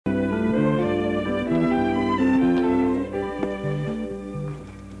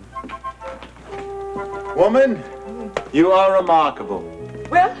Woman, you are remarkable.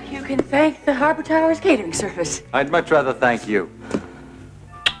 Well, you can thank the Harbor Towers catering service. I'd much rather thank you.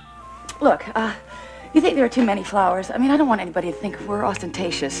 Look, you think there are too many flowers? I mean, I don't want anybody to think we're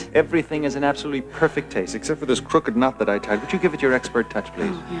ostentatious. Everything is in absolutely perfect taste, except for this crooked knot that I tied. Would you give it your expert touch, please?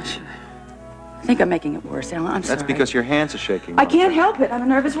 Oh, yeah, sure. I think I'm making it worse, Alan. I'm sorry. That's because your hands are shaking. I can't help it. I'm a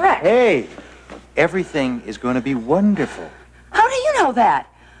nervous wreck. Hey, everything is going to be wonderful. How do you know that?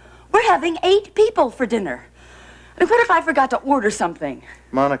 We're having 8 people for dinner. And what if I forgot to order something?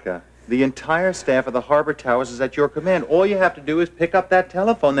 Monica, the entire staff of the Harbor Towers is at your command. All you have to do is pick up that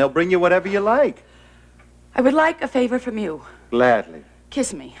telephone. They'll bring you whatever you like. I would like a favor from you. Gladly.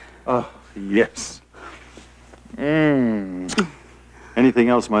 Kiss me. Oh, yes. Anything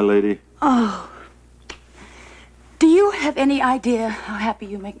else, my lady? Oh. Do you have any idea how happy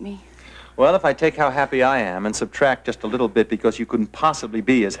you make me? Well, if I take how happy I am and subtract just a little bit because you couldn't possibly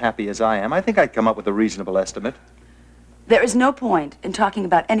be as happy as I am, I think I'd come up with a reasonable estimate. There is no point in talking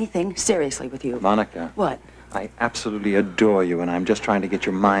about anything seriously with you. Monica. What? I absolutely adore you, and I'm just trying to get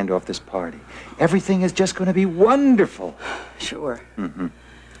your mind off this party. Everything is just going to be wonderful. Sure. Mm-hmm.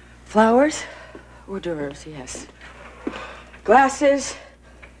 Flowers, hors d'oeuvres, yes. Glasses,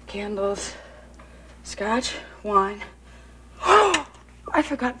 candles, scotch, wine. Oh, I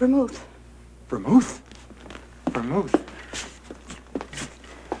forgot vermouth. Vermouth? Vermouth.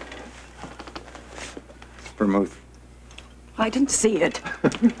 Vermouth. I didn't see it.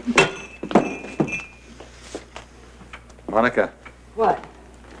 Monica. What?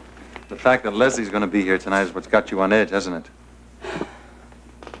 The fact that Leslie's going to be here tonight is what's got you on edge, hasn't it?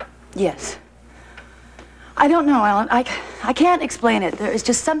 Yes. I don't know, Alan. I can't explain it. There is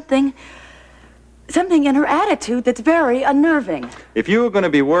just something in her attitude that's very unnerving. If you were going to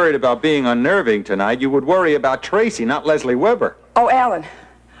be worried about being unnerving tonight, you would worry about Tracy, not Leslie Weber. Oh, Alan,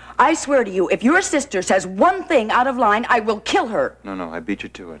 I swear to you, if your sister says one thing out of line, I will kill her. No, I beat you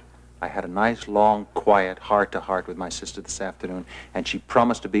to it. I had a nice, long, quiet heart-to-heart with my sister this afternoon, and she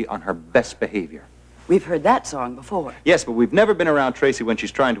promised to be on her best behavior. We've heard that song before. Yes, but we've never been around Tracy when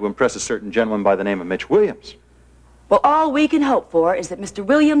she's trying to impress a certain gentleman by the name of Mitch Williams. Well, all we can hope for is that Mr.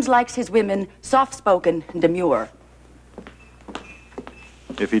 Williams likes his women soft-spoken and demure.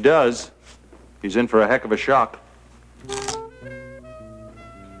 If he does, he's in for a heck of a shock.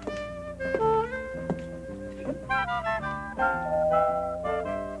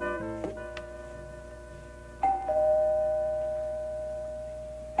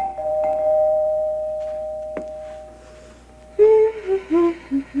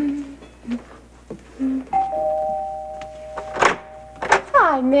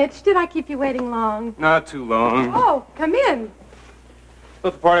 Hi, Mitch. Did I keep you waiting long? Not too long. Oh, come in.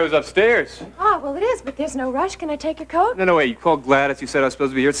 Thought the party was upstairs. Oh, well, it is, but there's no rush. Can I take your coat? No, wait. You called Gladys. You said I was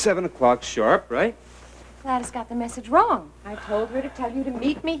supposed to be here at 7 o'clock sharp, right? Gladys got the message wrong. I told her to tell you to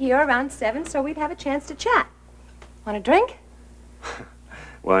meet me here around 7 so we'd have a chance to chat. Want a drink?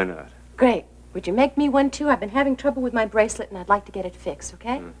 Why not? Great. Would you make me one, too? I've been having trouble with my bracelet, and I'd like to get it fixed,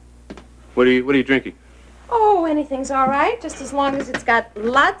 okay? What are you drinking? Oh, anything's all right, just as long as it's got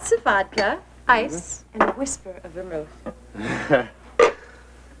lots of vodka, ice, and a whisper of vermouth.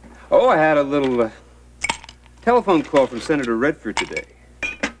 Oh, I had a little telephone call from Senator Redford today.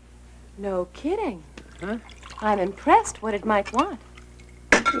 No kidding. Huh? I'm impressed. What did Mike want?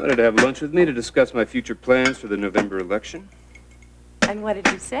 He wanted to have lunch with me to discuss my future plans for the November election. And what did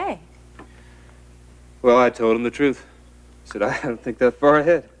you say? Well, I told him the truth. I said, I don't think that far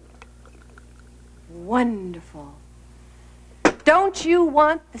ahead. Wonderful. Don't you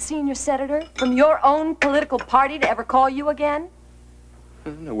want the senior senator from your own political party to ever call you again?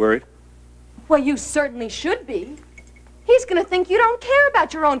 I'm not worried. Well, you certainly should be. He's going to think you don't care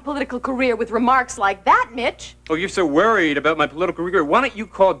about your own political career with remarks like that, Mitch. Oh, you're so worried about my political career. Why don't you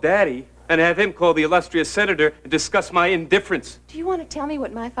call Daddy and have him call the illustrious senator and discuss my indifference? Do you want to tell me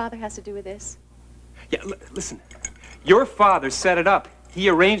what my father has to do with this? Yeah, listen. Your father set it up. He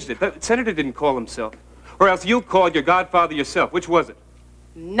arranged it. The senator didn't call himself. Or else you called your godfather yourself. Which was it?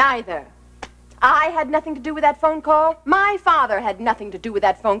 Neither. I had nothing to do with that phone call. My father had nothing to do with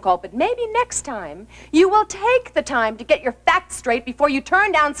that phone call. But maybe next time you will take the time to get your facts straight before you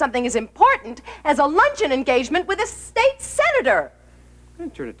turn down something as important as a luncheon engagement with a state senator. I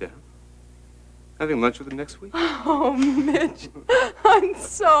didn't turn it down. Having lunch with him next week. Oh, Mitch, I'm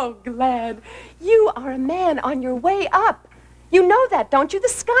so glad. You are a man on your way up. You know that, don't you? The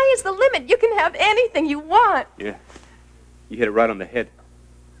sky is the limit. You can have anything you want. Yeah. You hit it right on the head.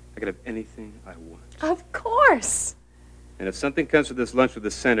 I can have anything I want. Of course. And if something comes to this lunch with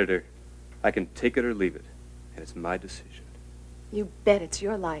the senator, I can take it or leave it. And it's my decision. You bet it's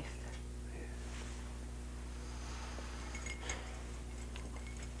your life.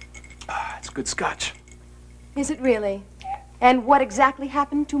 good scotch. Is it really? And what exactly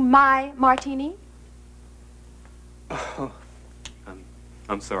happened to my martini? Oh,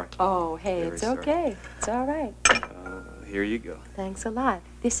 I'm sorry. Oh, hey, Very it's sorry. okay. It's all right. Here you go. Thanks a lot.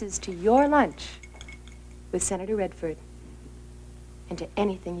 This is to your lunch with Senator Redford. And to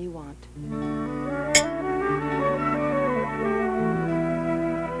anything you want.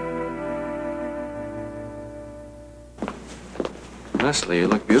 Leslie, you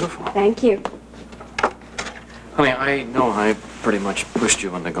look beautiful. Thank you. Honey, I know I pretty much pushed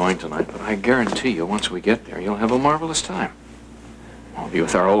you into going tonight, but I guarantee you, once we get there, you'll have a marvelous time. We'll be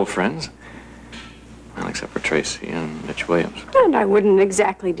with our old friends. Well, except for Tracy and Mitch Williams. And I wouldn't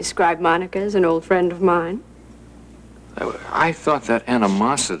exactly describe Monica as an old friend of mine. I thought that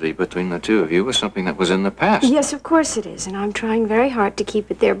animosity between the two of you was something that was in the past. Yes, of course it is, and I'm trying very hard to keep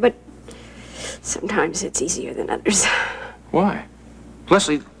it there, but sometimes it's easier than others. Why?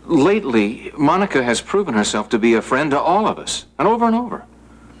 Leslie, lately, Monica has proven herself to be a friend to all of us, and over.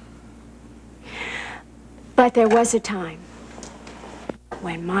 But there was a time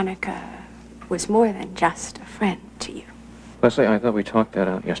when Monica was more than just a friend to you. Leslie, I thought we talked that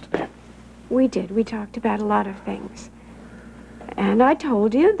out yesterday. We did. We talked about a lot of things. And I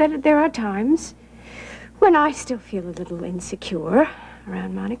told you that there are times when I still feel a little insecure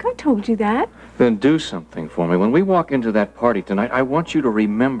around Monica. I told you that. Then do something for me. When we walk into that party tonight, I want you to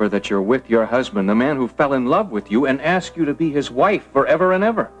remember that you're with your husband, the man who fell in love with you and asked you to be his wife forever and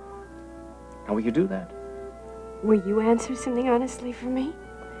ever. Now, will you do that? Will you answer something honestly for me?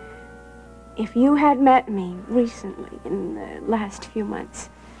 If you had met me recently, in the last few months,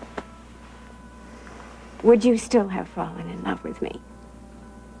 would you still have fallen in love with me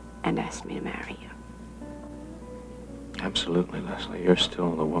and asked me to marry you? Absolutely, Leslie. You're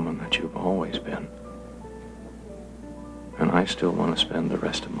still the woman that you've always been. And I still want to spend the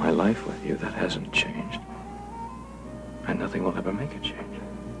rest of my life with you. That hasn't changed. And nothing will ever make it change.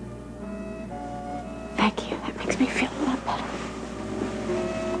 Thank you. That makes me feel a lot better.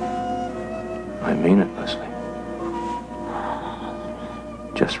 I mean it, Leslie.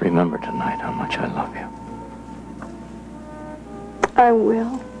 Just remember tonight how much I love you. I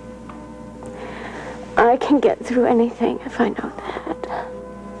will. I can get through anything if I know that.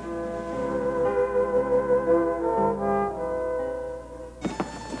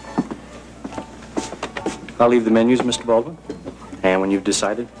 I'll leave the menus, Mr. Baldwin. And when you've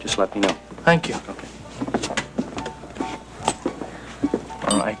decided, just let me know. Thank you. Okay.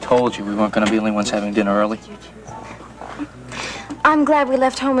 Well, I told you we weren't going to be the only ones having dinner early. I'm glad we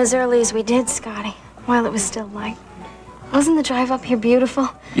left home as early as we did, Scotty, while it was still light. Wasn't the drive up here beautiful?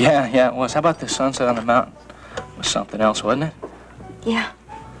 Yeah, it was. How about the sunset on the mountain? It was something else, wasn't it? Yeah.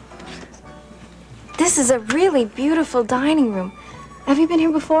 This is a really beautiful dining room. Have you been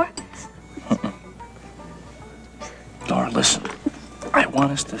here before? Laura, listen. I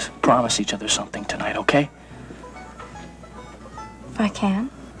want us to promise each other something tonight, okay? If I can.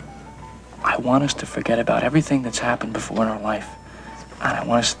 I want us to forget about everything that's happened before in our life. And I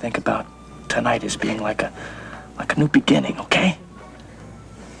want us to think about tonight as being like a new beginning, okay?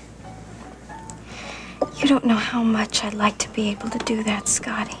 You don't know how much I'd like to be able to do that,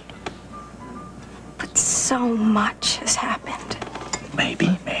 Scotty. But so much has happened.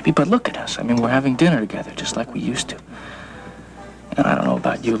 Maybe, but look at us. I mean, we're having dinner together just like we used to. And I don't know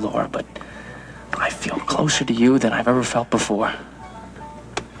about you, Laura, but I feel closer to you than I've ever felt before.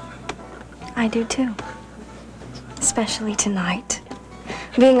 I do too. Especially tonight.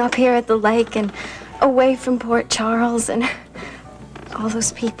 Being up here at the lake and away from Port Charles and all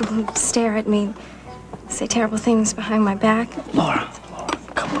those people who stare at me, say terrible things behind my back. Laura,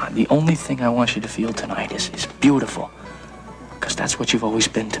 come on. The only thing I want you to feel tonight is beautiful. Because that's what you've always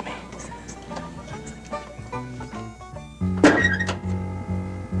been to me.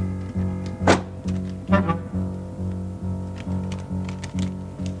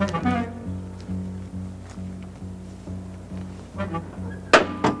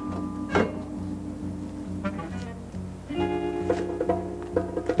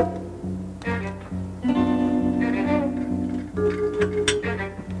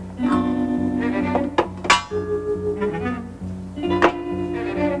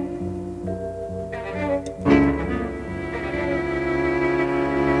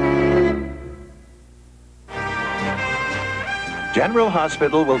 General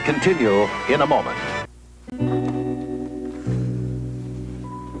Hospital will continue in a moment.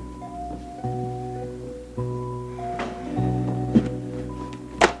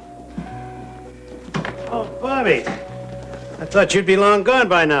 Oh, Bobby. I thought you'd be long gone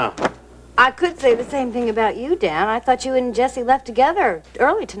by now. I could say the same thing about you, Dan. I thought you and Jessie left together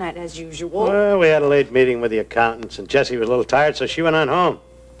early tonight, as usual. Well, we had a late meeting with the accountants, and Jessie was a little tired, so she went on home.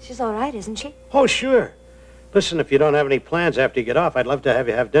 She's all right, isn't she? Oh, sure. Listen, if you don't have any plans after you get off, I'd love to have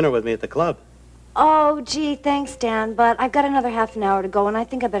you have dinner with me at the club. Oh, gee, thanks, Dan, but I've got another half an hour to go, and I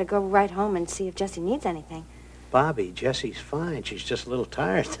think I better go right home and see if Jessie needs anything. Bobby, Jessie's fine. She's just a little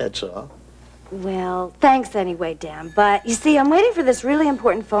tired, that's all. Well, thanks anyway, Dan, but you see, I'm waiting for this really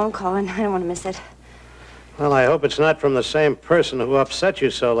important phone call, and I don't want to miss it. Well, I hope it's not from the same person who upset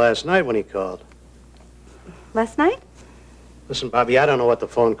you so last night when he called. Last night? Listen, Bobby, I don't know what the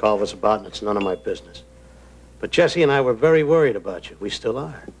phone call was about, and it's none of my business. But Jessie and I were very worried about you. We still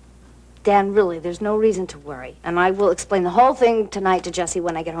are. Dan, really, there's no reason to worry. And I will explain the whole thing tonight to Jessie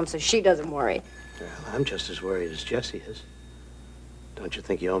when I get home so she doesn't worry. Well, I'm just as worried as Jessie is. Don't you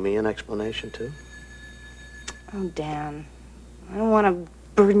think you owe me an explanation, too? Oh, Dan, I don't want to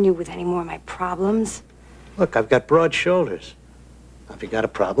burden you with any more of my problems. Look, I've got broad shoulders. Now, if you got a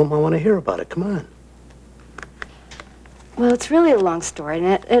problem, I want to hear about it. Come on. Well, it's really a long story, and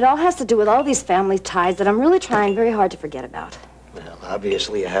it all has to do with all these family ties that I'm really trying very hard to forget about. Well,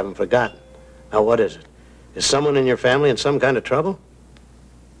 obviously you haven't forgotten. Now, what is it? Is someone in your family in some kind of trouble?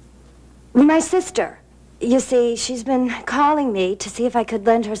 My sister. You see, she's been calling me to see if I could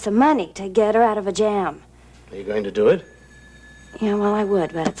lend her some money to get her out of a jam. Are you going to do it? Yeah, well, I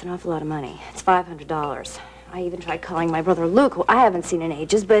would, but it's an awful lot of money. It's $500. I even tried calling my brother Luke, who I haven't seen in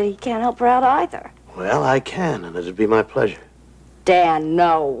ages, but he can't help her out either. Well, I can, and it'd be my pleasure. Dan,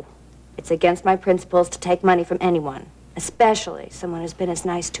 no. It's against my principles to take money from anyone, especially someone who's been as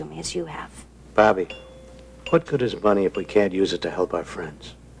nice to me as you have. Bobby, what good is money if we can't use it to help our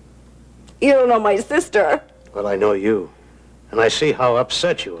friends? You don't know my sister. Well, I know you, and I see how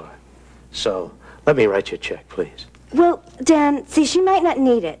upset you are. So, let me write you a check, please. Well, Dan, see, she might not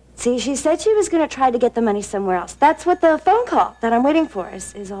need it. See, she said she was going to try to get the money somewhere else. That's what the phone call that I'm waiting for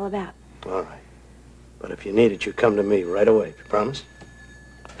is all about. All right. But if you need it, you come to me right away. You promise?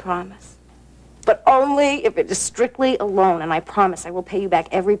 Promise. But only if it is strictly a loan, and I promise I will pay you back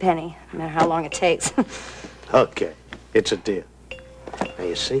every penny, no matter how long it takes. Okay. It's a deal. Now,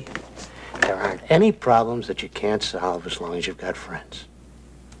 you see, there aren't any problems that you can't solve as long as you've got friends.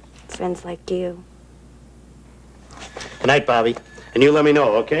 Friends like you. Good night, Bobby. And you let me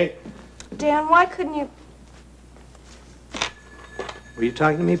know, okay? Dan, why couldn't you... Were you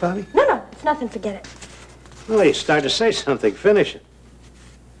talking to me, Bobby? No, it's nothing. Forget it. Well, you started to say something. Finish it.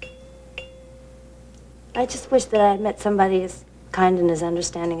 I just wish that I had met somebody as kind and as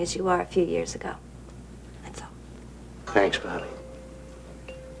understanding as you are a few years ago. That's all. Thanks, Bobby.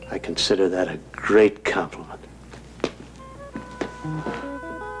 I consider that a great compliment.